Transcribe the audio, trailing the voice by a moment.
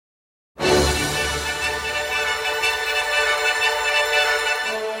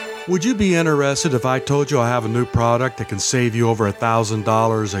Would you be interested if I told you I have a new product that can save you over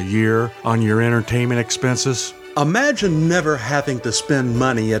 $1,000 a year on your entertainment expenses? Imagine never having to spend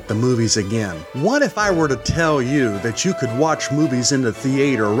money at the movies again. What if I were to tell you that you could watch movies in the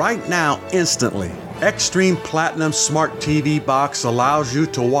theater right now instantly? Extreme Platinum Smart TV Box allows you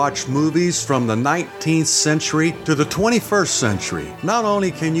to watch movies from the 19th century to the 21st century. Not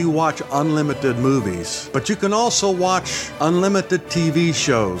only can you watch unlimited movies, but you can also watch unlimited TV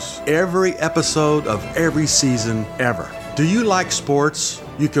shows, every episode of every season ever. Do you like sports?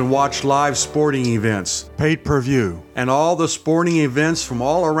 You can watch live sporting events, paid per view, and all the sporting events from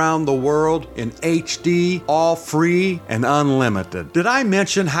all around the world in HD, all free and unlimited. Did I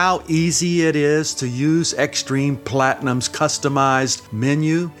mention how easy it is to use Extreme Platinum's customized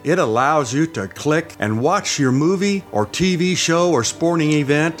menu? It allows you to click and watch your movie or TV show or sporting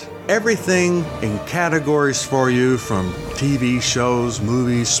event. Everything in categories for you, from TV shows,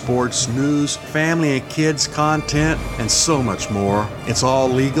 movies, sports, news, family and kids content, and so much more. It's all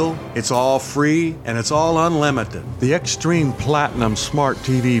legal, it's all free, and it's all unlimited. The Extreme Platinum Smart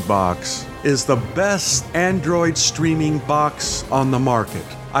TV Box is the best Android streaming box on the market.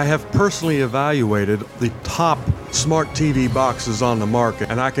 I have personally evaluated the top smart TV boxes on the market,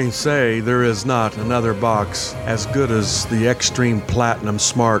 and I can say there is not another box as good as the Extreme Platinum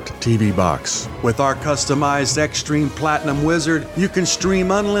Smart TV Box. With our customized Extreme Platinum Wizard, you can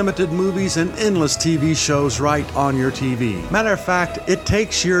stream unlimited movies and endless TV shows right on your TV. Matter of fact, it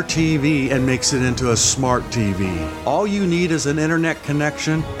takes your TV and makes it into a smart TV. All you need is an internet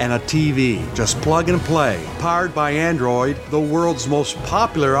connection and a TV. Just plug and play. Powered by Android, the world's most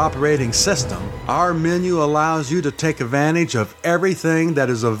popular operating system, our menu allows you to take advantage of everything that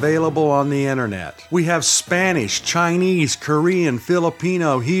is available on the internet. We have Spanish, Chinese, Korean,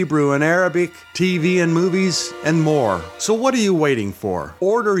 Filipino, Hebrew, and Arabic, TV and movies, and more. So what are you waiting for?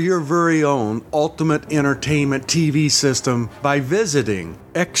 Order your very own ultimate entertainment TV system by visiting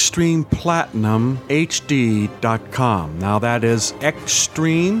ExtremePlatinumHD.com. Now that is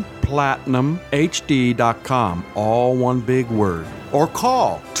ExtremePlatinumHD.com, all one big word. Or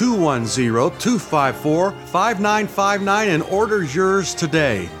call 210-254-5959 and order yours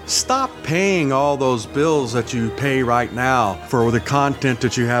today. Stop paying all those bills that you pay right now for the content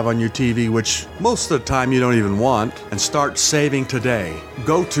that you have on your TV, which most of the time you don't even want, and start saving today.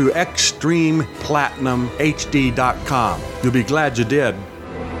 Go to ExtremePlatinumHD.com. You'll be glad you did.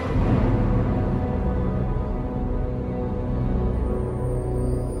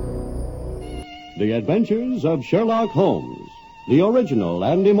 The Adventures of Sherlock Holmes. The original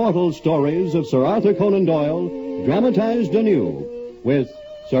and immortal stories of Sir Arthur Conan Doyle, dramatized anew, with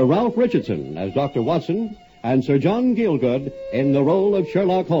Sir Ralph Richardson as Dr. Watson and Sir John Gielgud in the role of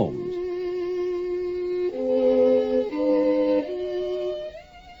Sherlock Holmes.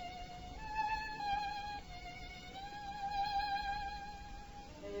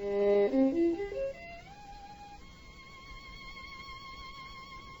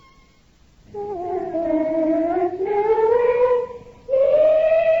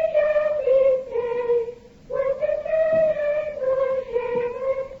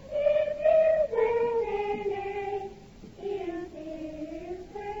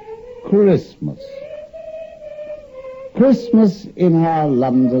 Christmas. Christmas in our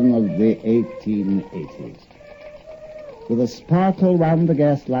London of the 1880s. With a sparkle round the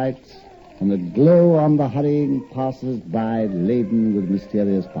gaslights and a glow on the hurrying passers-by laden with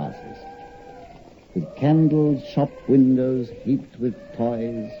mysterious parcels. With candled shop windows heaped with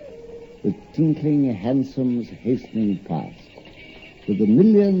toys, with tinkling hansoms hastening past, with a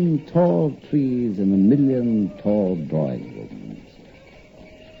million tall trees and a million tall drawing rooms.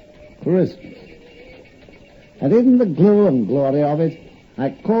 Christmas. And in the glow and glory of it,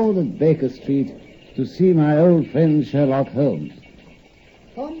 I called at Baker Street to see my old friend Sherlock Holmes.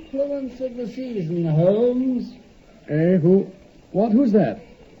 Compliments of the season, Holmes. Who's that?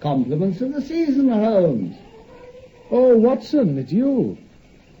 Compliments of the season, Holmes. Oh, Watson, it's you.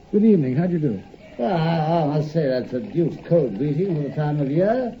 Good evening, how'd you do? Well, I must say that's a deuced cold greeting for the time of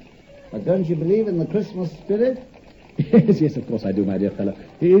year. But don't you believe in the Christmas spirit? Yes, of course I do, my dear fellow.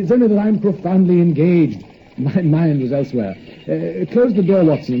 It's only that I'm profoundly engaged. My mind was elsewhere. Close the door,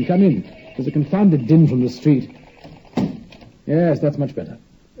 Watson, and come in. There's a confounded din from the street. Yes, that's much better.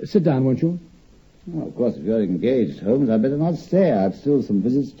 Sit down, won't you? Well, of course, if you're engaged, Holmes, I'd better not stay. I've still some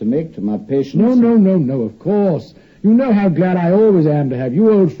visits to make to my patients. No, of course. You know how glad I always am to have you,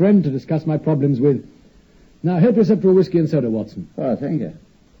 old friend, to discuss my problems with. Now, help yourself to a whiskey and soda, Watson. Oh, thank you.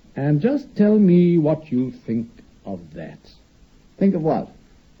 And just tell me what you think of that. Think of what?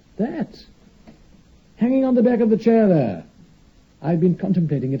 That. Hanging on the back of the chair there. I've been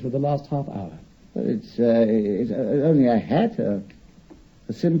contemplating it for the last half hour. Well, it's only a hat, a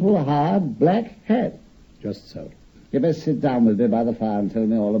simple, hard, black hat. Just so. You best sit down with me by the fire and tell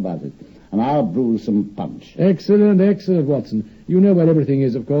me all about it. And I'll brew some punch. Excellent, excellent, Watson. You know where everything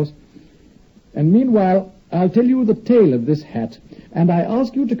is, of course. And meanwhile, I'll tell you the tale of this hat, and I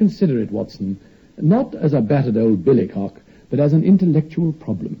ask you to consider it, Watson, not as a battered old billycock, but as an intellectual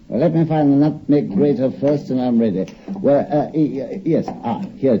problem. Well, let me find the nutmeg grater first, and I'm ready. Yes,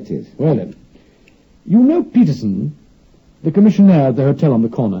 here it is. Well, then. You know Peterson, the commissionaire at the hotel on the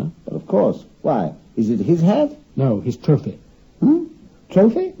corner? Well, of course. Why? Is it his hat? No, his trophy.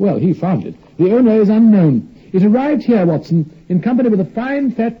 Trophy? Well, he found it. The owner is unknown. It arrived here, Watson, in company with a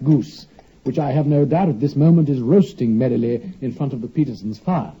fine fat goose, which I have no doubt at this moment is roasting merrily in front of the Petersons'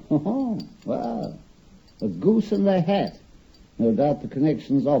 fire. Oh, well, a goose and a hat. No doubt the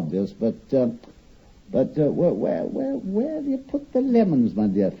connection's obvious, but where do you put the lemons, my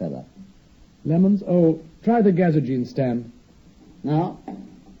dear fellow? Lemons? Oh, try the gazogene stand. No?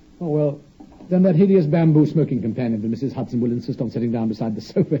 Oh, well, then that hideous bamboo smoking companion that Mrs. Hudson will insist on sitting down beside the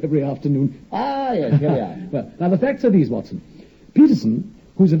sofa every afternoon. Ah, yes, here we are. Well, now the facts are these, Watson. Peterson,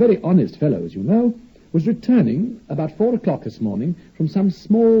 who's a very honest fellow, as you know, was returning about 4 o'clock this morning from some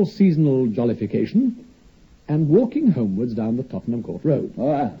small seasonal jollification and walking homewards down the Tottenham Court Road.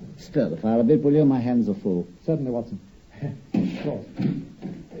 Oh, stir the fire a bit, will you? My hands are full. Certainly, Watson. Of course.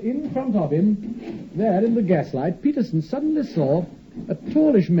 In front of him, there in the gaslight, Peterson suddenly saw a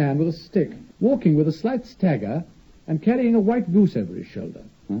tallish man with a stick, walking with a slight stagger and carrying a white goose over his shoulder.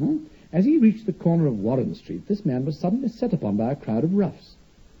 As he reached the corner of Warren Street, this man was suddenly set upon by a crowd of roughs.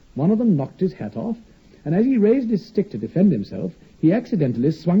 One of them knocked his hat off, and as he raised his stick to defend himself, he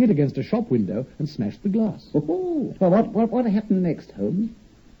accidentally swung it against a shop window and smashed the glass. Oh, well, what happened next, Holmes?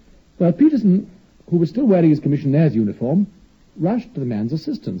 Well, Peterson, who was still wearing his commissionnaire's uniform, rushed to the man's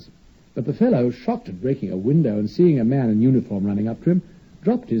assistance. But the fellow, shocked at breaking a window and seeing a man in uniform running up to him,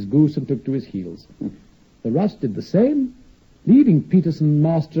 dropped his goose and took to his heels. The roughs did the same, leaving Peterson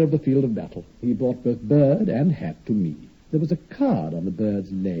master of the field of battle. He brought both bird and hat to me. There was a card on the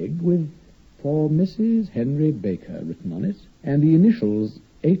bird's leg with, "For Mrs. Henry Baker," written on it, and the initials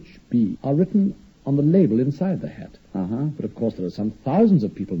H.B. are written on the label inside the hat. But of course there are some thousands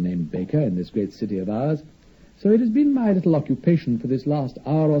of people named Baker in this great city of ours, so it has been my little occupation for this last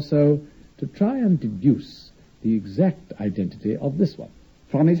hour or so to try and deduce the exact identity of this one.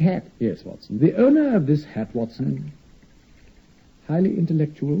 From his hat? Yes, Watson. The owner of this hat, Watson, highly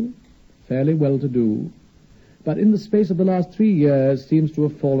intellectual, fairly well-to-do, but in the space of the last 3 years seems to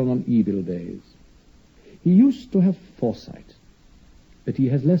have fallen on evil days. He used to have foresight, but he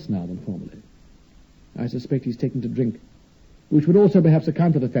has less now than formerly. I suspect he's taken to drink, which would also perhaps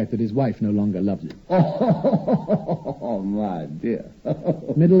account for the fact that his wife no longer loves him. Oh, my dear.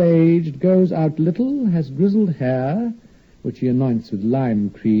 Middle-aged, goes out little, has grizzled hair, which he anoints with lime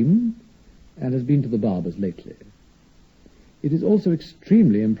cream, and has been to the barber's lately. It is also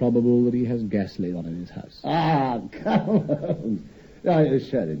extremely improbable that he has gas laid on in his house. Ah, come on. No, you're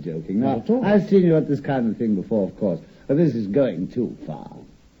surely joking. Now, Not at all. I've seen you at this kind of thing before, of course, but this is going too far.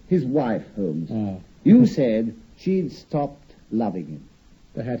 His wife, Holmes. You said she'd stopped loving him.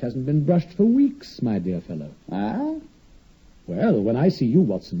 The hat hasn't been brushed for weeks, my dear fellow. Ah? Well, when I see you,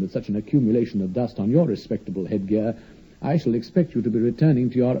 Watson, with such an accumulation of dust on your respectable headgear, I shall expect you to be returning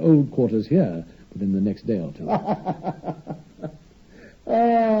to your old quarters here within the next day or two.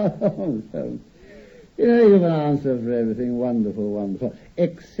 Oh, Holmes. You know, you have an answer for everything. Wonderful, wonderful.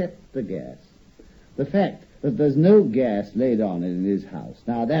 Except the gas. The fact that there's no gas laid on in his house.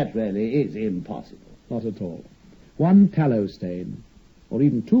 Now, that really is impossible. Not at all. One tallow stain, or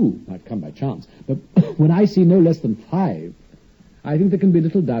even two, might come by chance. But when I see no less than 5, I think there can be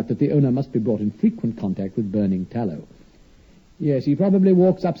little doubt that the owner must be brought in frequent contact with burning tallow. Yes, he probably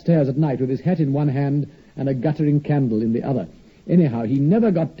walks upstairs at night with his hat in one hand and a guttering candle in the other. Anyhow, he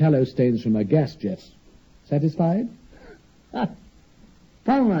never got tallow stains from a gas jet. Satisfied? Upon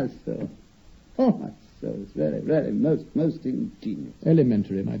my soul. Oh, my soul. It's very, very most ingenious.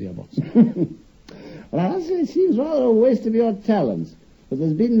 Elementary, my dear Watson. Well, honestly, it seems rather a waste of your talents, but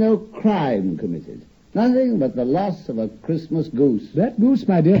there's been no crime committed. Nothing but the loss of a Christmas goose. That goose,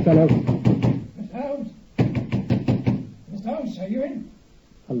 my dear fellow... Mr. Holmes? Mr. Holmes, are you in?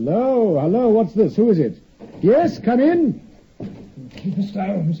 Hello, what's this? Who is it? Yes, come in. Mr.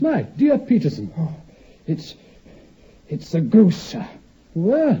 Holmes. My dear Peterson. Oh, it's the goose, sir.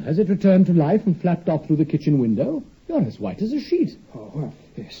 Well, has it returned to life and flapped off through the kitchen window? You're as white as a sheet. Oh, well,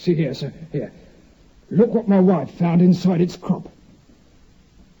 here, see here, sir. Here. Look what my wife found inside its crop.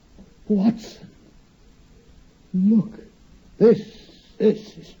 Watson. Look. This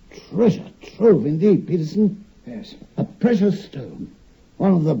is treasure trove indeed, Peterson. Yes. A precious stone.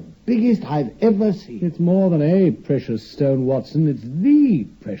 One of the biggest I've ever seen. It's more than a precious stone, Watson. It's the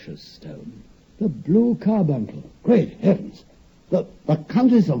precious stone. The blue carbuncle. Great heavens. The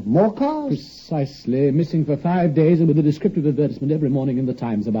Countess of Morcar? Precisely. Missing for 5 days and with a descriptive advertisement every morning in the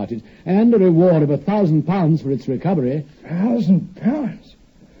Times about it. And a reward of £1,000 for its recovery. £1,000?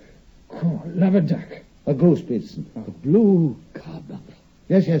 Oh, love a duck. A goose, Peterson. The blue carbuncle.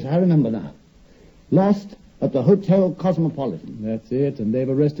 Yes, I remember now. Lost at the Hotel Cosmopolitan. That's it, and they've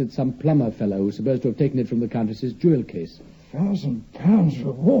arrested some plumber fellow who's supposed to have taken it from the Countess's jewel case. £1,000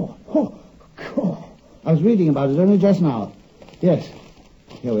 reward? Oh, God. I was reading about it only just now. Yes.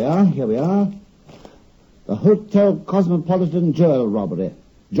 Here we are. The Hotel Cosmopolitan jewel robbery.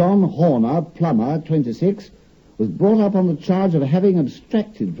 John Horner, plumber, 26, was brought up on the charge of having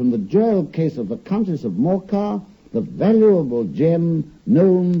abstracted from the jewel case of the Countess of Morcar the valuable gem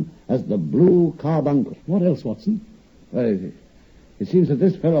known as the blue carbuncle. What else, Watson? Well, it seems that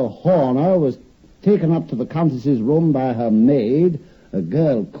this fellow Horner was taken up to the Countess's room by her maid, a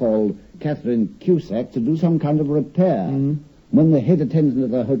girl called Catherine Cusack, to do some kind of repair. When the head attendant of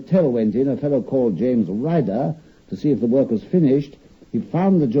the hotel went in, a fellow called James Ryder, to see if the work was finished, he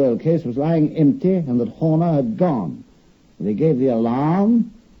found the jewel case was lying empty and that Horner had gone. They gave the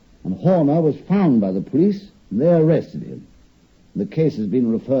alarm, and Horner was found by the police, and they arrested him. The case has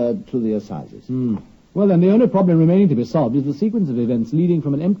been referred to the assizes. Well, then, the only problem remaining to be solved is the sequence of events leading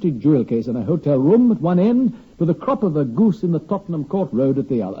from an empty jewel case in a hotel room at one end to the crop of a goose in the Tottenham Court Road at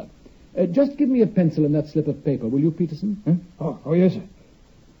the other. Just give me a pencil and that slip of paper, will you, Peterson? Oh, yes, sir.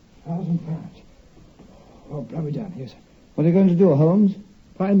 £1,000. Oh, blow me down, yes, sir. What are you going to do, Holmes?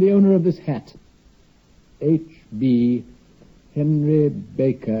 Find the owner of this hat. H.B. Henry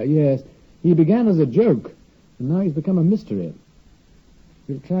Baker. Yes, he began as a joke, and now he's become a mystery.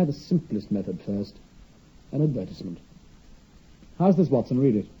 We'll try the simplest method first. An advertisement. How's this, Watson?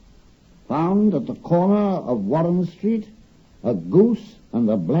 Read it. Found at the corner of Warren Street, a goose and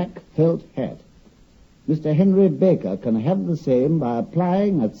a black felt hat. Mr. Henry Baker can have the same by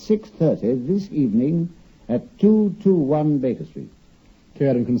applying at 6:30 this evening at 221 Baker Street.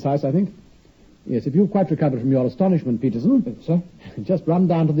 Clear and concise, I think. Yes, if you've quite recovered from your astonishment, Peterson. Yes, sir. Just run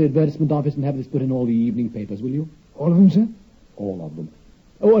down to the advertisement office and have this put in all the evening papers, will you? All of them, sir? All of them.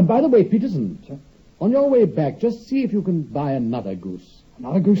 Oh, and by the way, Peterson. Sir? On your way back, just see if you can buy another goose.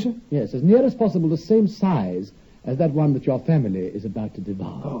 Another goose, sir? Yes, as near as possible the same size as that one that your family is about to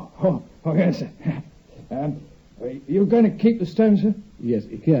devour. Oh, yes, sir. Are you going to keep the stone, sir? Yes,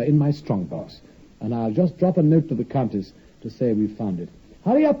 here, in my strong box. And I'll just drop a note to the Countess to say we've found it.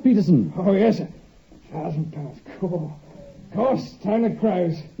 Hurry up, Peterson. Oh, yes, sir. £1,000. Cool. Course, time to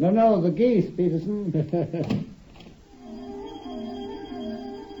crows. No, the geese, Peterson.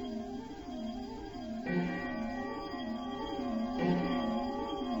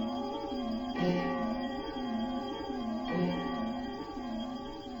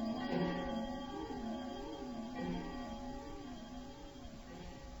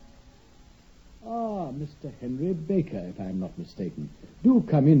 Mr. Henry Baker, if I'm not mistaken. Do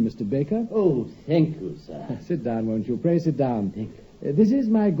come in, Mr. Baker. Oh, thank you, sir. Sit down, won't you? Pray sit down. Thank This is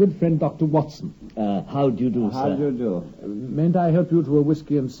my good friend, Dr. Watson. How do you do, sir? How do you do? Mayn't I help you to a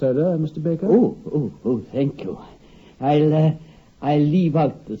whiskey and soda, Mr. Baker? Oh, thank you. I'll leave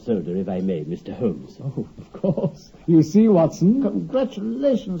out the soda, if I may, Mr. Holmes. Oh, of course. You see, Watson.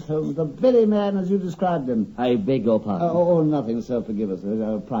 Congratulations, Holmes. The very man as you described him. I beg your pardon. Nothing, sir. Forgive us. It's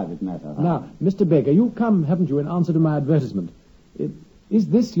a private matter. Now, Mr. Baker, you've come, haven't you, in answer to my advertisement. Is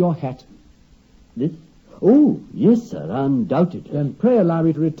this your hat? This? Oh, yes, sir, undoubtedly. Then pray allow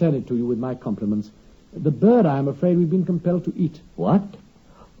me to return it to you with my compliments. The bird, I am afraid, we've been compelled to eat. What?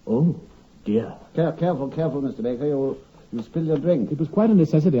 Oh, dear. Careful, Mr. Baker. You'll spill your drink. It was quite a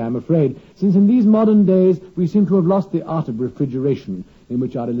necessity, I'm afraid, since in these modern days we seem to have lost the art of refrigeration, in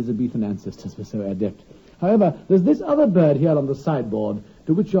which our Elizabethan ancestors were so adept. However, there's this other bird here on the sideboard,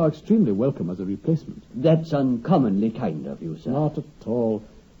 to which you're extremely welcome as a replacement. That's uncommonly kind of you, sir. Not at all.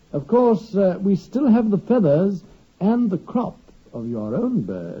 Of course, we still have the feathers and the crop of your own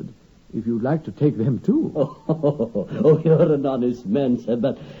bird, if you'd like to take them too. Oh, you're an honest man, sir,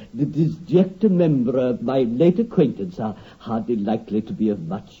 but the disjected member of my late acquaintance are hardly likely to be of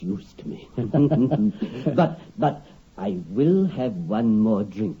much use to me. But I will have one more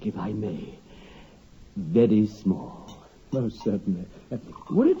drink, if I may. Very small. Most certainly.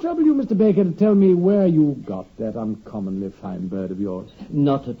 Would it trouble you, Mr. Baker, to tell me where you got that uncommonly fine bird of yours?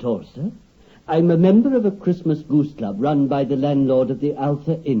 Not at all, sir. I'm a member of a Christmas goose club run by the landlord of the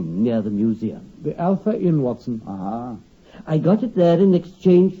Alpha Inn near the museum. The Alpha Inn, Watson. Ah. I got it there in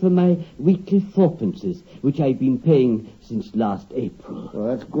exchange for my weekly fourpences, which I've been paying since last April. Well,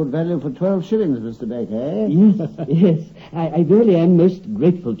 that's good value for 12 shillings, Mr. Baker, eh? Yes. I really am most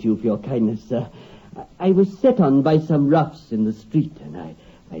grateful to you for your kindness, sir. I was set on by some roughs in the street, and I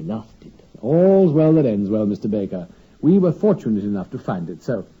lost it. All's well that ends well, Mr. Baker. We were fortunate enough to find it.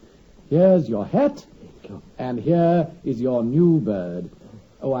 So, here's your hat, and here is your new bird.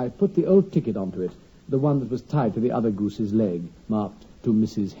 Oh, I put the old ticket onto it, the one that was tied to the other goose's leg, marked to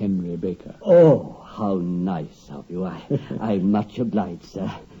Mrs. Henry Baker. Oh, how nice of you. I'm much obliged,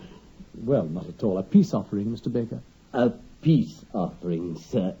 sir. Well, not at all. A peace offering, Mr. Baker. A peace offering,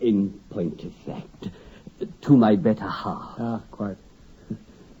 sir, in point of fact, to my better half. Ah, quite.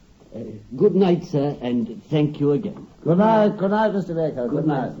 Good night, sir, and thank you again. Good night, Mr. Baker. Good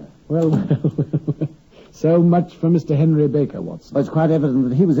night, sir. Well, so much for Mr. Henry Baker, Watson. Well, it's quite evident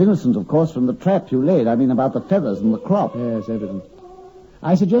that he was innocent, of course, from the trap you laid. I mean, about the feathers and the crop. Yes, evident.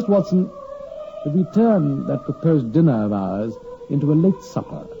 I suggest, Watson, that we turn that proposed dinner of ours into a late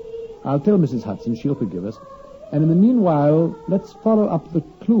supper. I'll tell Mrs. Hudson she'll forgive us. And in the meanwhile, let's follow up the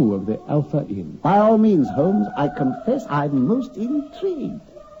clue of the Alpha Inn. By all means, Holmes, I confess I'm most intrigued.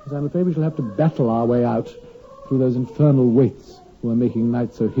 Because I'm afraid we shall have to battle our way out through those infernal waits who are making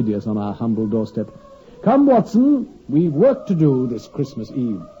night so hideous on our humble doorstep. Come, Watson, we've work to do this Christmas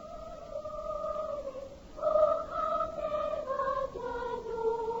Eve.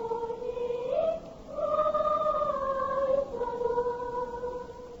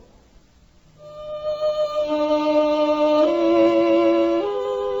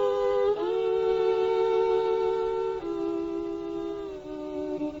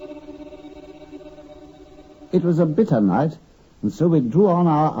 It was a bitter night, and so we drew on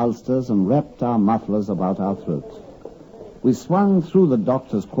our ulsters and wrapped our mufflers about our throats. We swung through the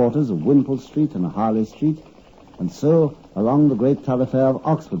doctor's quarters of Wimpole Street and Harley Street, and so along the great thoroughfare of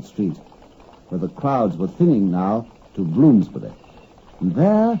Oxford Street, where the crowds were thinning now to Bloomsbury. And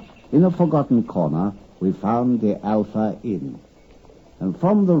there, in a forgotten corner, we found the Alpha Inn. And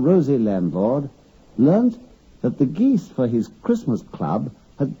from the rosy landlord, learnt that the geese for his Christmas club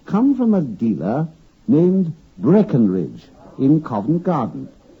had come from a dealer named Breckenridge in Covent Garden.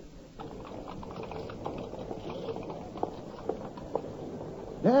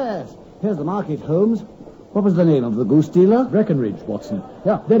 Yes, here's the market, Holmes. What was the name of the goose dealer? Breckenridge, Watson.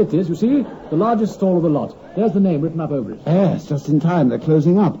 Yeah, there it is, you see? The largest stall of the lot. There's the name written up over it. Yes, just in time. They're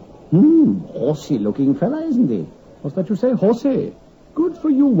closing up. Horsey-looking fella, isn't he? What's that you say? Horsey? Good for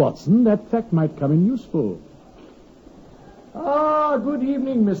you, Watson. That fact might come in useful. Ah, good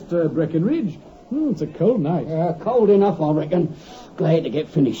evening, Mr. Breckenridge. It's a cold night. Cold enough, I reckon. Glad to get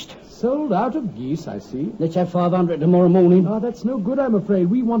finished. Sold out of geese, I see. Let's have 500 tomorrow morning. Ah, that's no good, I'm afraid.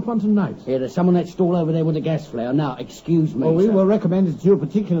 We want one tonight. Here, there's someone at stall over there with a gas flare. Now, excuse me, We sir. were recommended to you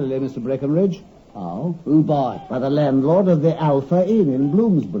particularly, Mr. Breckenridge. Oh, who by? By the landlord of the Alpha Inn in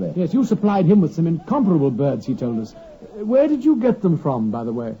Bloomsbury. Yes, you supplied him with some incomparable birds, he told us. Where did you get them from, by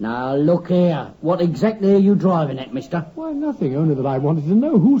the way? Now, look here. What exactly are you driving at, mister? Why, nothing, only that I wanted to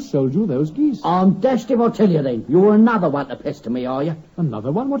know who sold you those geese. I'm dashed if I'll tell you then. You're another one to pester me, are you?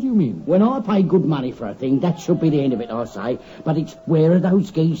 Another one? What do you mean? When I pay good money for a thing, that should be the end of it, I say. But it's where are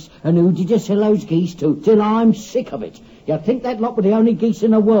those geese, and who did you sell those geese to? Till I'm sick of it. You think that lot were the only geese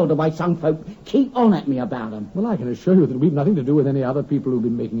in the world, the way some folk keep on at me about them. Well, I can assure you that we've nothing to do with any other people who've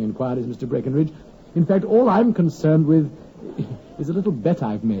been making inquiries, Mr. Breckenridge. In fact, all I'm concerned with is a little bet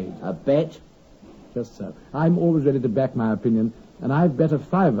I've made. A bet? Just so. I'm always ready to back my opinion, and I've bet a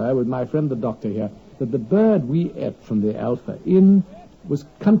fiver with my friend the doctor here that the bird we ate from the Alpha Inn was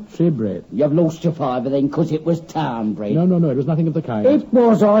country bred. You've lost your fiver then, 'cause it was town bred. No, it was nothing of the kind. It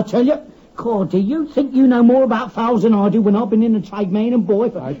was, I tell you. God, do you think you know more about fowls than I do when I've been in the trade, man and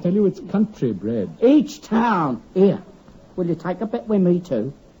boy? I tell you, it's country bred. Each town. Here, will you take a bet with me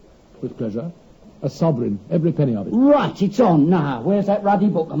too? With pleasure. A sovereign, every penny of it. Right, it's on now. Where's that ruddy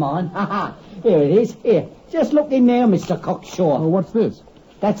book of mine? Ha ha. Here it is. Here. Just look in there, Mr. Cockshaw. Oh, what's this?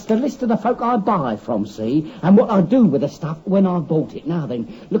 That's the list of the folk I buy from, see? And what I do with the stuff when I've bought it. Now then,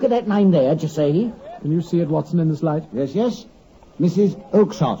 look at that name there, do you see? Can you see it, Watson, in this light? Yes. Mrs.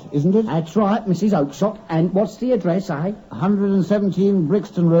 Oakshott, isn't it? That's right, Mrs. Oakshott. And what's the address, eh? 117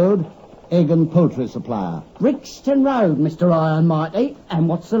 Brixton Road, Egg and Poultry Supplier. Brixton Road, Mr. Iron Mighty. And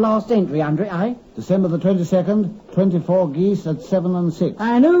what's the last entry under it, eh? December the 22nd, 24 geese at 7 and 6.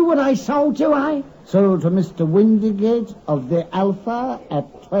 And who were they sold to, eh? Sold to Mr. Windigate of the Alpha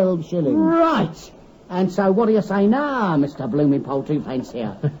at 12 shillings. Right. And so what do you say now, Mr. Blooming Poultry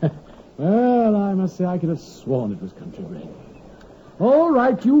Fancier? Well, I must say I could have sworn it was country bred. All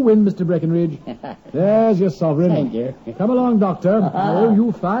right, you win, Mr. Breckenridge. There's your sovereign. Thank you. Come along, Doctor. I owe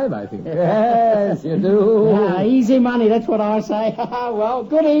you 5, I think. Yes, you do. Easy money, that's what I say. Well,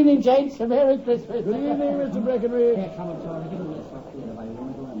 good evening, gents. Merry Christmas. Good evening, Mr. Breckenridge. Here, come on, Charlie. Give me this stuff here.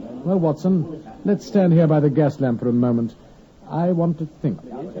 Well, Watson, let's stand here by the gas lamp for a moment. I want to think.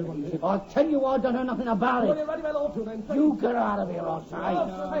 I tell you, I don't know nothing about it. You get out of here, I say.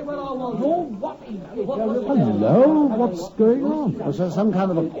 Hello? What's going on? Was there some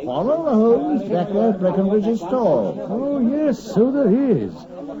kind of a quarrel, Holmes, back there at Breckenridge's store? Oh, yes, so there is.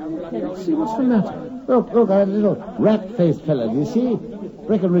 Let's see what's the matter. Look, that little rat-faced fella, do you see?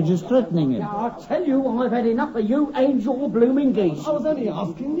 Breckenridge is threatening him. I tell you, I've had enough of you angel blooming geese. I was only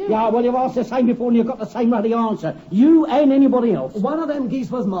asking you. Yeah, well, you've asked the same before and you've got the same ruddy answer. You and anybody else. One of them geese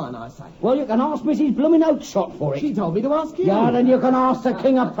was mine, I say. Well, you can ask Mrs. Blooming Oakshot for it. She told me to ask you. Yeah, then you can ask the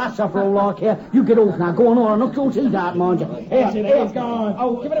King of Prussia for all I care. You get off now. Go on, or I'll knock your teeth out, mind you. Here, Go on.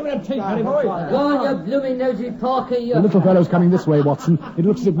 Oh, give it a bit of tea, Paddy boy. Go on, you blooming nosy Parker, you... The little fellow's coming this way, Watson. It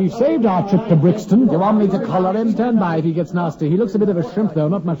looks as if we've saved our trip to Brixton. You want me to collar him? Stand by if he gets nasty. He looks a bit of a shrimp, though.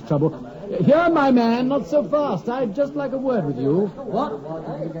 Not much trouble. Here, my man. Not so fast. I'd just like a word with you. What?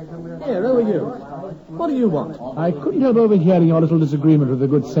 Here, who are you? What do you want? I couldn't help overhearing your little disagreement with the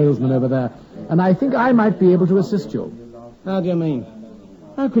good salesman over there, and I think I might be able to assist you. How do you mean?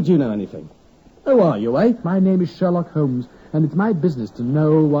 How could you know anything? Who are you, eh? My name is Sherlock Holmes, and it's my business to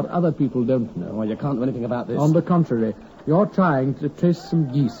know what other people don't know. Well, you can't do anything about this. On the contrary, you're trying to trace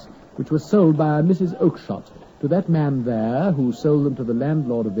some geese which were sold by a Mrs. Oakshot to that man there who sold them to the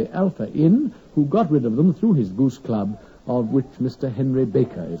landlord of the Alpha Inn, who got rid of them through his goose club, of which Mr. Henry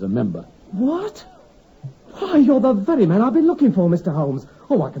Baker is a member. What? Why, you're the very man I've been looking for, Mr. Holmes.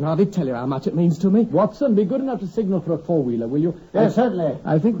 Oh, I can hardly tell you how much it means to me. Watson, be good enough to signal for a four-wheeler, will you? Yes, certainly.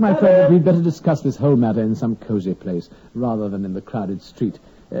 I think, my friend, we'd better discuss this whole matter in some cozy place, rather than in the crowded street.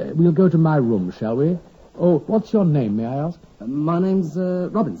 We'll go to my room, shall we? Oh, what's your name, may I ask? My name's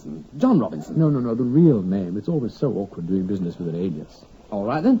Robinson. John Robinson. No, the real name. It's always so awkward doing business with an alias. All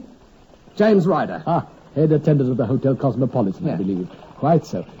right, then. James Ryder. Ah, head attendant of the Hotel Cosmopolitan, I believe. Quite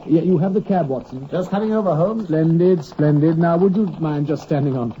so. Yeah, you have the cab, Watson. Just coming over, Holmes. Splendid. Now, would you mind just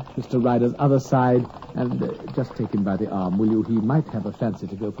standing on Mr. Ryder's other side and just take him by the arm, will you? He might have a fancy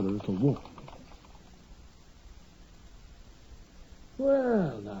to go for a little walk.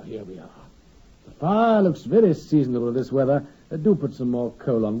 Well, now, here we are. The fire looks very seasonable this weather. Do put some more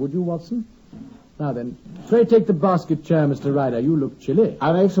coal on, would you, Watson? Now then, pray take the basket chair, Mr. Ryder. You look chilly.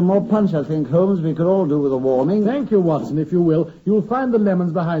 I'll make some more punch, I think, Holmes. We could all do with a warming. Thank you, Watson, if you will. You'll find the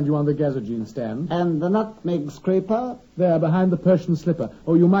lemons behind you on the gazogene stand. And the nutmeg scraper? There, behind the Persian slipper.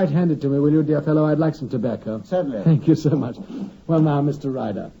 Oh, you might hand it to me, will you, dear fellow? I'd like some tobacco. Certainly. Thank you so much. Well, now, Mr.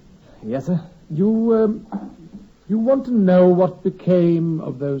 Ryder. Yes, sir? You want to know what became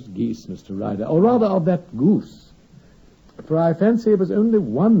of those geese, Mr. Ryder, or rather of that goose. For I fancy it was only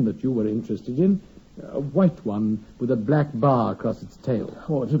one that you were interested in, a white one with a black bar across its tail.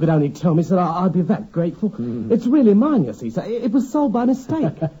 Oh, if you could only tell me, sir, I'd be that grateful. It's really mine, you see, sir. It was sold by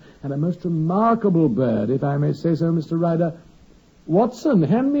mistake. And a most remarkable bird, if I may say so, Mr. Ryder. Watson,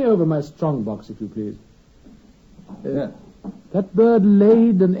 hand me over my strong box, if you please. That bird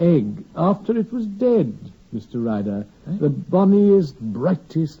laid an egg after it was dead, Mr. Ryder. The bonniest,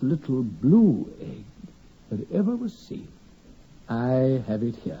 brightest little blue egg that ever was seen. I have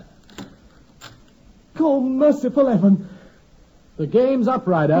it here. Oh, merciful heaven. The game's up,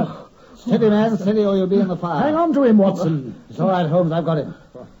 Ryder. Steady, man, steady, or you'll be in the fire. Hang on to him, Watson. It's all right, Holmes, I've got him.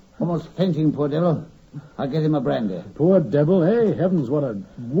 Almost fainting, poor devil. I'll get him a brandy. Poor devil, hey, heavens, what a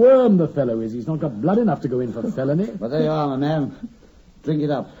worm the fellow is. He's not got blood enough to go in for felony. But there you are, my man. Drink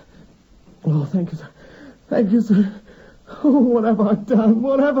it up. Oh, thank you, sir. Thank you, sir. Oh, what have I done?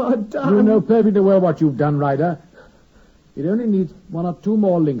 What have I done? You know perfectly well what you've done, Ryder. It only needs one or two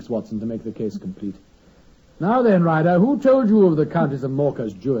more links, Watson, to make the case complete. Now then, Ryder, who told you of the Countess of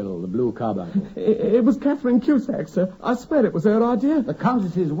Morca's jewel, the blue carbuncle? It was Catherine Cusack, sir. I swear it was her idea. The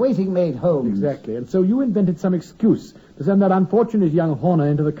Countess's waiting maid, Holmes. Exactly. And so you invented some excuse to send that unfortunate young Horner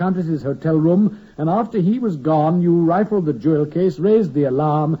into the Countess's hotel room, and after he was gone, you rifled the jewel case, raised the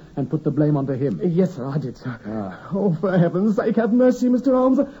alarm, and put the blame onto him. Yes, sir, I did, sir. Oh, for heaven's sake, have mercy, Mr.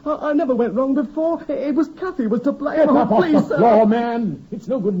 Holmes. I never went wrong before. It was Cathy was to blame. Oh, please, sir. Floor, man. It's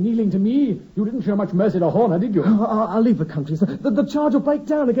no good kneeling to me. You didn't show much mercy to Horner, did you? I'll leave the country, sir. The charge will break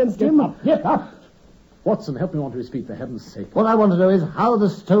down against him. Get up. Watson, help me onto his feet, for heaven's sake. What I want to know is how the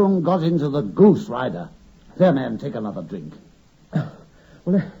stone got into the goose, Ryder. There, man, take another drink.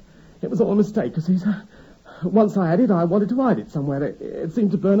 Well, it was all a mistake, you see, sir. Once I had it, I wanted to hide it somewhere. It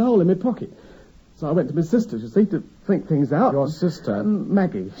seemed to burn a hole in my pocket. So I went to my sister's, you see, to think things out. Your sister?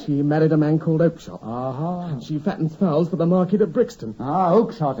 Maggie. She married a man called Oakshott. Uh-huh. She fattens fowls for the market at Brixton. Ah,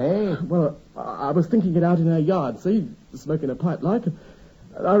 Oakshott, eh? Well, I was thinking it out in her yard, see, smoking a pipe like.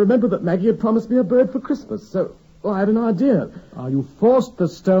 I remember that Maggie had promised me a bird for Christmas, so I had an idea. You forced the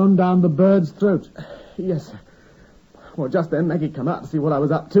stone down the bird's throat. Yes, sir. Well, just then Maggie come out to see what I was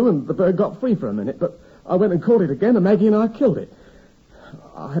up to, and the bird got free for a minute, but I went and caught it again, and Maggie and I killed it.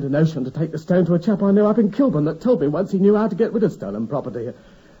 I had a notion to take the stone to a chap I knew up in Kilburn that told me once he knew how to get rid of stolen property.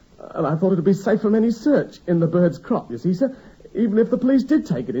 And I thought it would be safe from any search in the bird's crop, you see, sir, even if the police did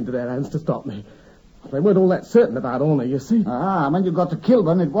take it into their hands to stop me. They weren't all that certain about Orne, you see. Ah, when you got to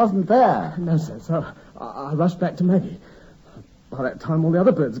Kilburn, it wasn't there. No, sir, so I rushed back to Maggie. By that time, all the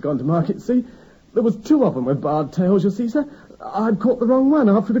other birds had gone to market, see. There was 2 of them with barred tails, you see, sir. I'd caught the wrong one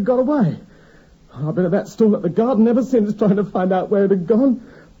after it had got away. I've been at that stall at the garden ever since, trying to find out where it had gone.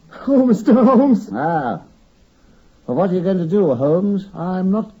 Oh, Mr. Holmes. Ah. Well, what are you going to do, Holmes?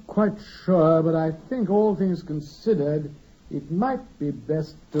 I'm not quite sure, but I think all things considered, it might be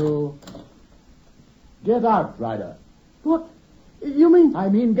best to... Get out, Ryder. What? You mean... I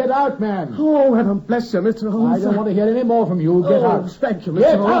mean, get out, man. Oh, heaven bless you, Mr. Holmes. I don't want to hear any more from you. Get out. Thank you, Mr.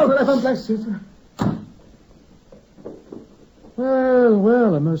 Get Holmes. out. Heaven bless you, sir.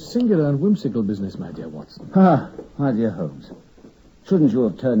 Well, a most singular and whimsical business, my dear Watson. Ah, my dear Holmes. Shouldn't you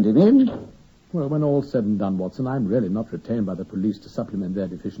have turned him in? Well, when all's said and done, Watson, I'm really not retained by the police to supplement their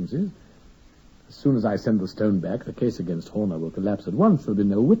deficiencies. As soon as I send the stone back, the case against Horner will collapse at once. There'll be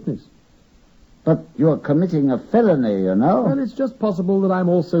no witness. But you're committing a felony, you know. Well, it's just possible that I'm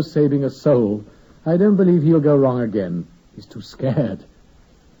also saving a soul. I don't believe he'll go wrong again. He's too scared.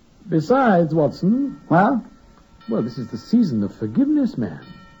 Besides, Watson... Well? Well, this is the season of forgiveness, man.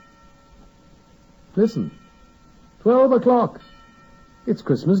 Listen. 12 o'clock. It's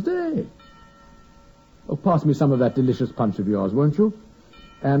Christmas Day. Oh, pass me some of that delicious punch of yours, won't you?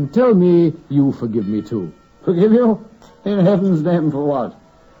 And tell me you forgive me, too. Forgive you? In heaven's name, for what?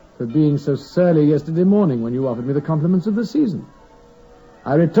 For being so surly yesterday morning when you offered me the compliments of the season.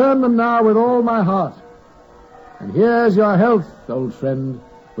 I return them now with all my heart. And here's your health, old friend,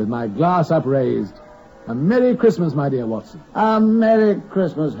 with my glass upraised. A Merry Christmas, my dear Watson. A Merry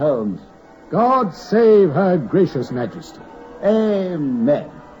Christmas, Holmes. God save Her Gracious Majesty.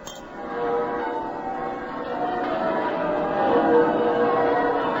 Amen.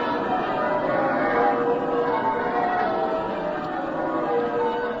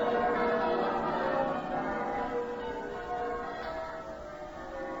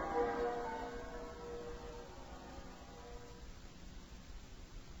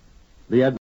 The